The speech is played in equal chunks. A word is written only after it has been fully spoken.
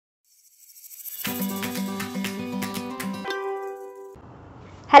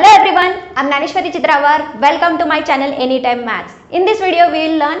Hello everyone, I am Naneshwari Chitravar. Welcome to my channel Anytime Maths. In this video we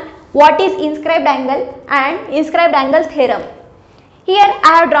will learn what is inscribed angle and inscribed angle theorem. Here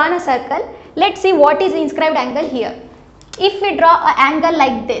I have drawn a circle. Let's see what is inscribed angle here. If we draw an angle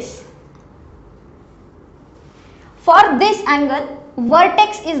like this, for this angle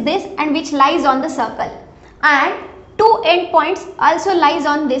vertex is this and which lies on the circle, and two end points also lies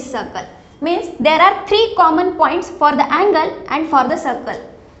on this circle. Means there are three common points for the angle and for the circle.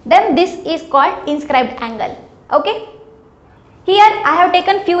 Then this is called inscribed angle. Okay. Here I have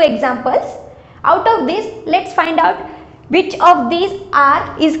taken few examples. Out of this, let's find out which of these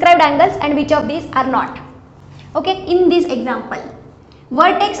are inscribed angles and which of these are not. Okay. In this example,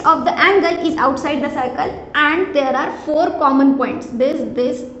 vertex of the angle is outside the circle and there are four common points.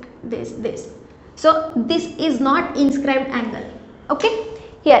 This. So this is not inscribed angle. Okay.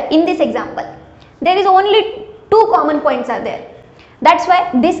 Here in this example, there is only two common points are there. That's why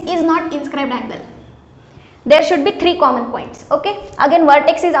this is not inscribed angle. There should be three common points. Okay. Again,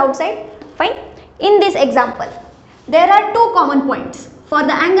 vertex is outside. Fine. In this example, there are two common points for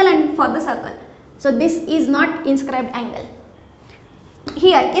the angle and for the circle. So this is not inscribed angle.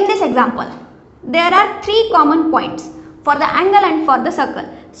 Here in this example, there are three common points for the angle and for the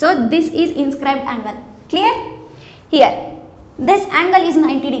circle. So this is inscribed angle. Clear? Here, this angle is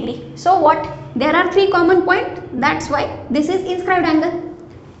 90 degree. So what? There are three common points. That's why this is inscribed angle.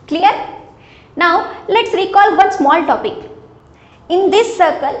 Clear? Now let's recall one small topic. In this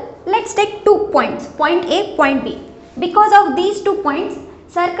circle, let's take 2 points, point A, point B. Because of these 2 points,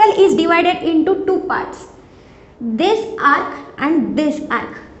 circle is divided into two parts. This arc and this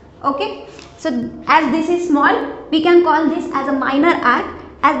arc. Okay. So as this is small, we can call this as a minor arc.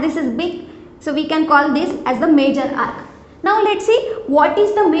 As this is big, so we can call this as the major arc. Now let's see what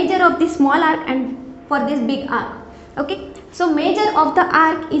is the measure of this small arc and for this big arc. Okay. So measure of the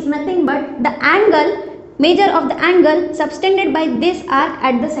arc is nothing but the angle, measure of the angle subtended by this arc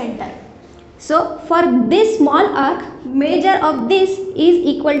at the center. So for this small arc, measure of this is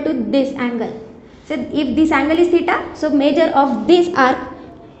equal to this angle. So if this angle is theta, so measure of this arc,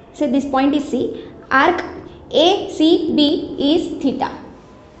 say this point is C, arc ACB is theta.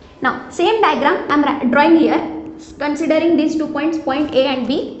 Now same diagram I am drawing here, considering these 2 points, point A and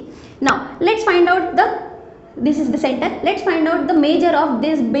B. Now let's find out this is the center. Let's find out the measure of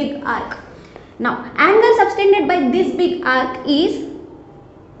this big arc. Now angle subtended by this big arc is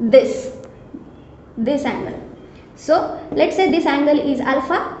this angle. So let's say this angle is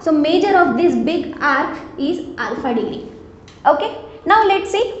alpha. So measure of this big arc is alpha degree. Okay. Now let's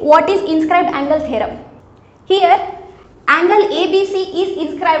see what is inscribed angle theorem. Here angle ABC is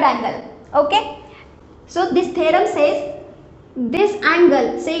inscribed angle. Okay. So this theorem says this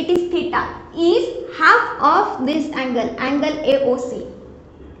angle, say it is theta, is half of this angle AOC,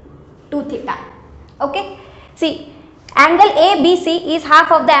 2 theta. Okay. See, angle ABC is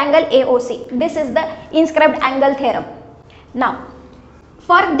half of the angle AOC. This is the inscribed angle theorem. Now,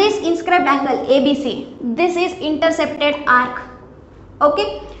 for this inscribed angle ABC, this is intercepted arc.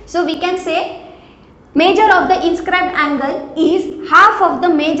 Okay. So we can say measure of the inscribed angle is half of the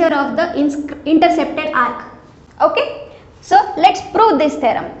measure of the intercepted arc. Okay. So let's prove this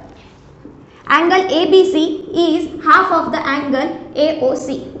theorem. Angle ABC is half of the angle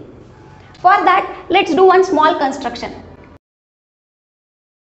AOC. For that, let's do one small construction.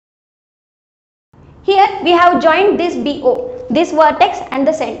 Here we have joined this BO, this vertex and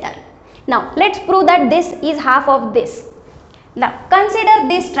the center. Now let's prove that this is half of this. Now consider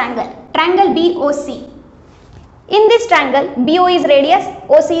this triangle BOC. In this triangle, BO is radius,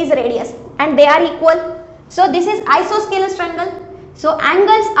 OC is radius, and they are equal. So this is isosceles triangle. So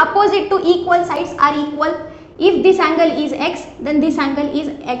angles opposite to equal sides are equal. If this angle is x, then this angle is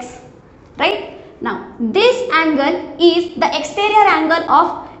x. Right? Now this angle is the exterior angle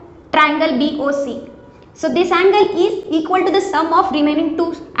of triangle BOC. So this angle is equal to the sum of remaining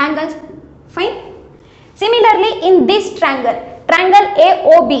two angles. Fine. Similarly, in this triangle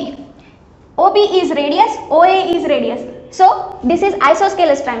AOB, OB is radius, OA is radius. So this is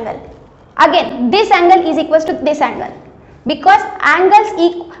isosceles triangle. Again, this angle is equal to this angle because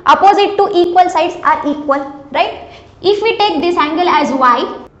angles opposite to equal sides are equal, right? If we take this angle as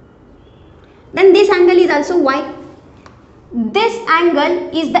y, then this angle is also y. This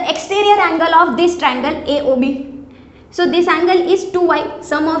angle is the exterior angle of this triangle AOB. So this angle is 2y,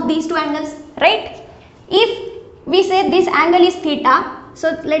 sum of these two angles, right? If we say this angle is theta,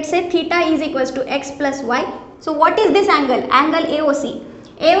 so let's say theta is equals to x plus y. So what is this angle? Angle AOC.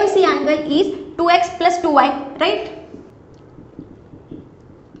 AOC angle is 2x plus 2y, right?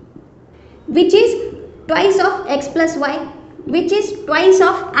 Which is twice of x plus y. which is twice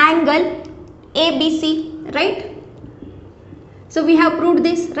of angle ABC, right? So we have proved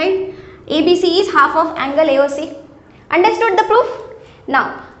this, right? ABC is half of angle AOC. Understood the proof?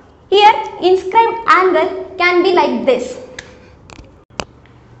 Now, here inscribed angle can be like this.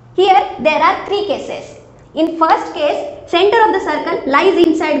 Here there are three cases. In first case, center of the circle lies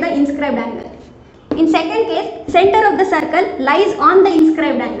inside the inscribed angle. In second case, center of the circle lies on the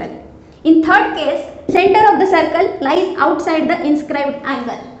inscribed angle. In third case, center of the circle lies outside the inscribed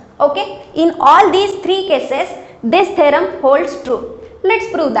angle. Okay? In all these three cases, this theorem holds true.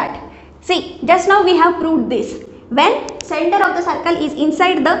 Let's prove that. See, just now we have proved this. When center of the circle is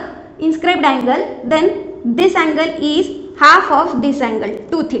inside the inscribed angle, then this angle is half of this angle,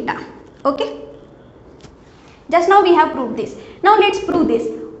 2 theta. Okay? Just now we have proved this. Now let's prove this.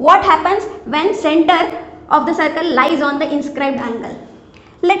 What happens when center of the circle lies on the inscribed angle?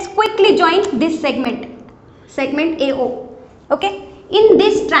 Let's quickly join this segment AO. Okay? In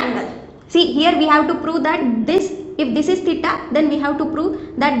this triangle, see here we have to prove that this, if this is theta, then we have to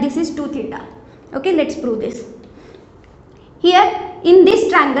prove that this is 2 theta. Okay, let's prove this. Here in this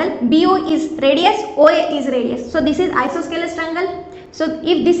triangle, BO is radius, OA is radius. So this is isosceles triangle. So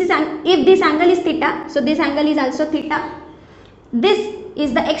if this angle is theta, so this angle is also theta. This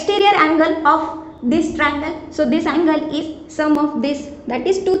is the exterior angle of this triangle. So this angle is sum of this, that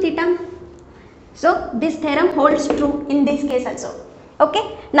is 2 theta. So this theorem holds true in this case also.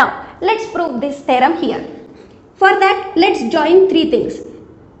 Okay. Now let's prove this theorem here. For that, let's join three things.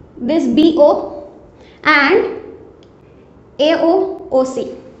 This BO and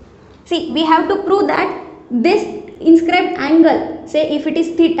AOOC. See, we have to prove that this inscribed angle, say if it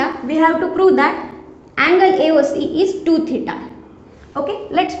is theta, we have to prove that angle AOC is 2 theta. Okay,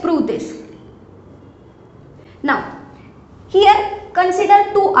 let's prove this. Now, here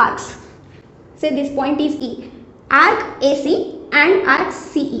consider two arcs. Say this point is E. Arc AC and arc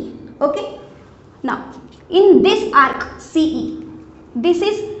CE. Okay. Now, in this arc CE, this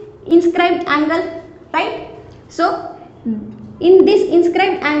is inscribed angle, right? So, in this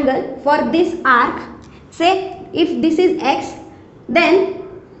inscribed angle for this arc, say if this is x, then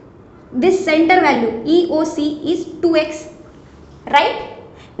this center value EOC is 2x, right?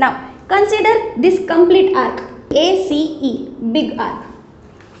 Now consider this complete arc ACE, big arc.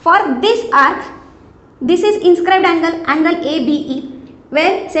 For this arc, this is inscribed angle ABE,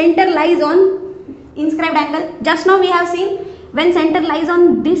 where center lies on inscribed angle. Just now we have seen when center lies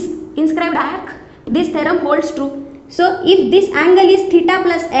on this inscribed arc, this theorem holds true. So if this angle is theta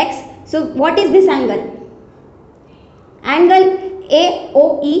plus x, so what is this angle? Angle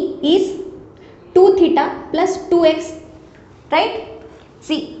AOE is 2 theta plus 2x, right?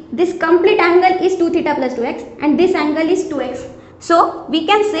 See, this complete angle is 2 theta plus 2x and this angle is 2x. So we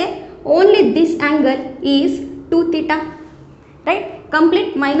can say only this angle is 2 theta, right?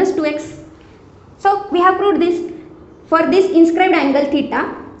 Complete minus 2x. So we have proved this. For this inscribed angle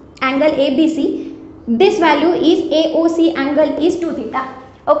theta, angle ABC, this value is AOC angle is 2 theta.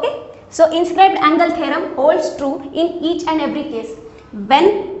 Okay. So inscribed angle theorem holds true in each and every case.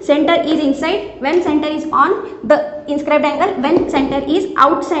 When center is inside, when center is on the inscribed angle, when center is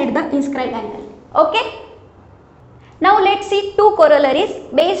outside the inscribed angle. Okay. Now let's see two corollaries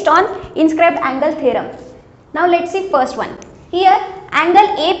based on inscribed angle theorem. Now let's see first one. Here angle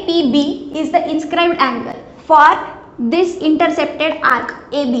APB is the inscribed angle for this intercepted arc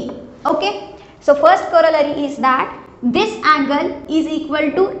AB. Okay. So first corollary is that this angle is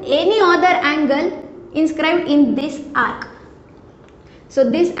equal to any other angle inscribed in this arc. So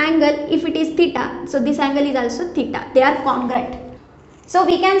this angle, if it is theta, so this angle is also theta. They are congruent. So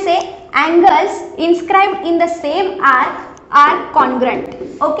we can say angles inscribed in the same arc are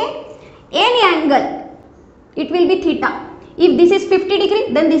congruent. Okay. Any angle, it will be theta. If this is 50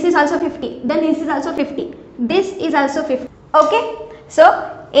 degree, then this is also 50. Then this is also 50. This is also 50. Okay.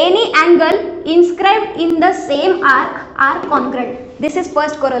 So any angle inscribed in the same arc are congruent. This is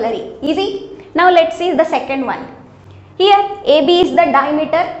first corollary. Easy. Now let's see the second one. Here AB is the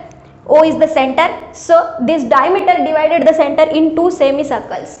diameter, O is the center. So this diameter divided the center in two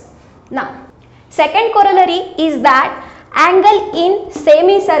semicircles. Now second corollary is that angle in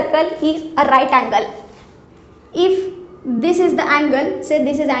semicircle is a right angle. If this is the angle, say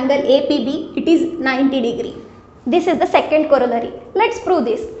this is angle APB, it is 90 degree. This is the second corollary. Let's prove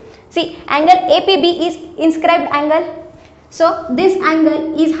this. See, angle APB is inscribed angle. So this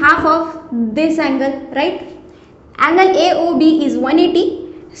angle is half of this angle, right? Angle AOB is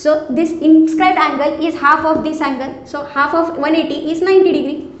 180. So this inscribed angle is half of this angle. So half of 180 is 90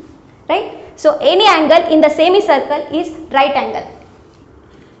 degree, right? So any angle in the semicircle is right angle.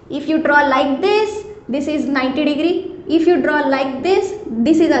 If you draw like this, this is 90 degree. If you draw like this,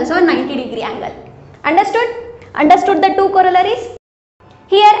 this is also a 90 degree angle. Understood? Understood the two corollaries?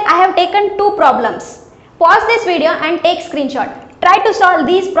 Here I have taken two problems. Pause this video and take screenshot. Try to solve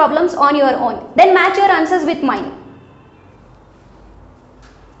these problems on your own. Then match your answers with mine.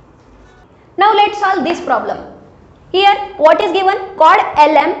 Now let's solve this problem. Here what is given? Chord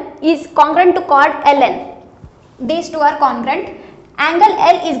LM is congruent to chord LN. These two are congruent. Angle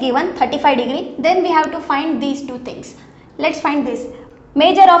L is given 35 degree. Then we have to find these two things. Let's find this.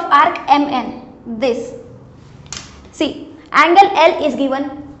 Measure of arc MN. This. See, angle L is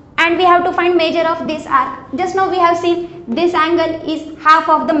given and we have to find measure of this arc. Just now we have seen this angle is half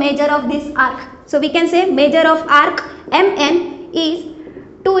of the measure of this arc. So we can say measure of arc MN is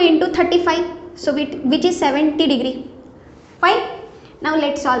 2 into 35. So which is 70 degree. Fine. Now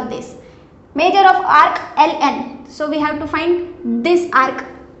let's solve this. Measure of arc LN. So we have to find this arc.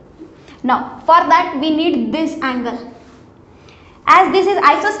 Now for that we need this angle. As this is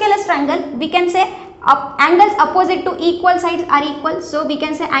isosceles triangle, we can say angles opposite to equal sides are equal. So we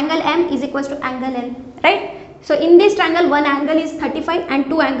can say angle M is equals to angle L. Right. So in this triangle one angle is 35 and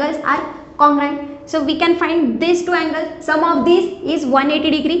two angles are congruent. So we can find these two angles. Sum of these is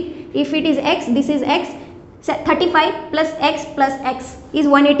 180 degree. If it is x, this is x. So 35 plus x is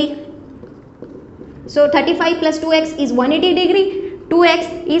 180. So 35 plus 2x is 180 degree.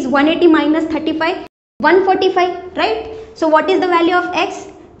 2x is 180 minus 35, 145, right? So what is the value of x?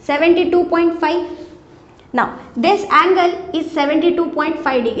 72.5. Now this angle is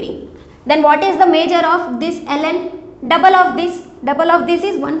 72.5 degree. Then what is the measure of this ln? Double of this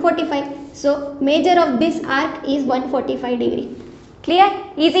is 145. So measure of this arc is 145 degree. Clear?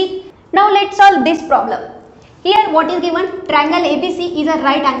 Easy. Now let's solve this problem. Here what is given? Triangle ABC is a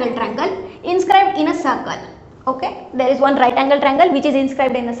right angle triangle inscribed in a circle. Okay, there is one right angle triangle which is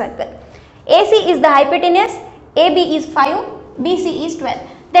inscribed in a circle. AC is the hypotenuse, AB is 5, BC is 12.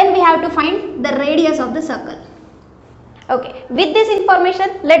 Then we have to find the radius of the circle. Okay, with this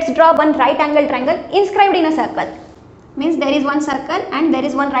information, let's draw one right angle triangle inscribed in a circle. Means there is one circle and there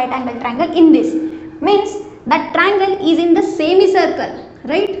is one right angle triangle in this. Means that triangle is in the semicircle,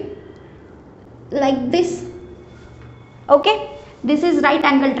 right? Like this. Okay, this is right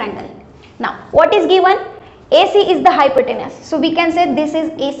angle triangle. Now what is given? AC is the hypotenuse. So we can say this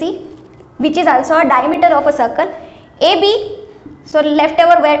is AC, which is also a diameter of a circle. AB, so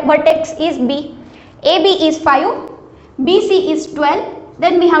leftover vertex is B. AB is 5, BC is 12.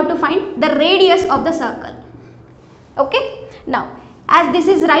 Then we have to find the radius of the circle. Okay. Now as this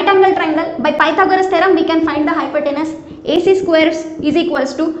is right angle triangle, by Pythagoras theorem we can find the hypotenuse. AC squares is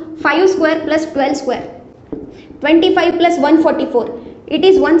equals to 5 square plus 12 square. 25 plus 144. It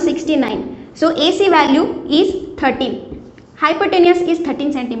is 169. So AC value is 13. Hypotenuse is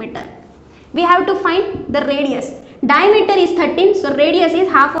 13 centimeter. We have to find the radius. Diameter is 13. So radius is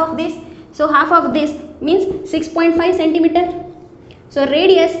half of this. So half of this means 6.5 centimeter. So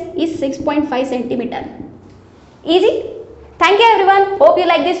radius is 6.5 centimeter. Easy. Thank you everyone. Hope you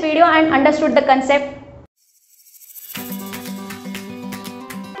like this video and understood the concept.